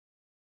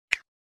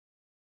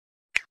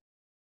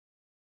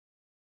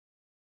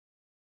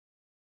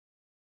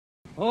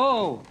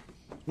Oh,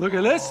 look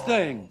at this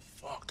thing.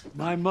 Fuck.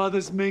 My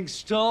mother's mink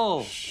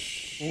stole.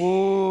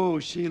 Oh,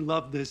 she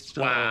loved this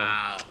stole.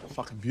 Wow.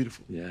 Fucking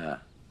beautiful. Yeah.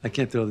 I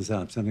can't throw this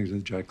out. I'm sending it to the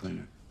dry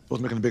cleaner. Was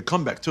making a big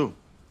comeback, too.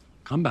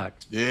 Comeback?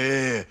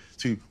 Yeah.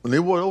 See, when they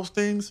wore those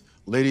things,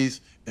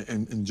 ladies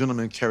and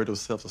gentlemen carried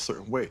themselves a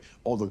certain way.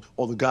 All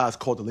the guys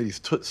called the ladies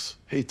toots.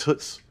 Hey,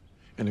 toots.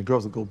 And the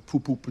girls would go Pu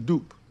Pa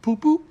Dupe. Pu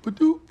Pa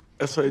Dupe.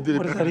 That's how they did it.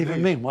 What does that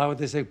even mean? Why would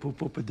they say Pu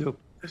Pa Dupe?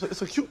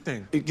 It's a cute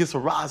thing. It gets a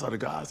rise out of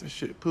guys and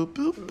shit. Pu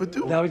Pa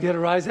Dupe. That would get a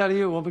rise out of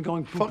you? A woman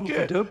going Pu Fuck yeah.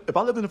 Pa Dupe? If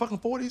I lived in the fucking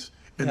 40s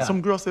and Yeah.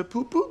 some girl said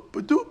Pu Pa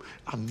Dupe,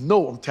 I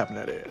know I'm tapping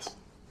that ass.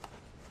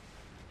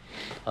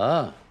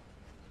 Ah.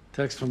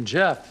 Text from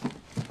Jeff.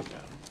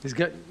 He's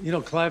got, you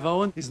know, Clive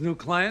Owen, his new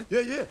client?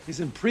 Yeah, yeah.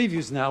 He's in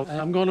previews now, and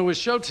I'm going to his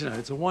show tonight.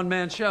 It's a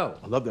one-man show.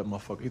 I love that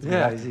motherfucker. He's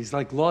Yeah, he's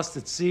like lost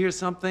at sea or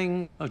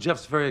something. Oh,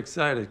 Jeff's very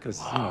excited because,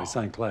 you know, he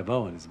signed Clive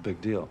Owen. It's a big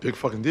deal. Big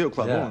fucking deal,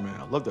 Clive Yeah. Owen,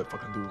 man. I love that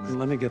fucking dude, man.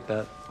 Let me get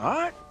that. All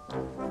right.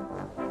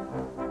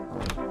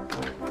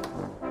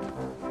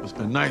 It's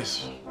been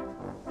nice.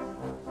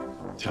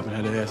 Tapping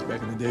that ass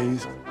back in the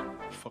days.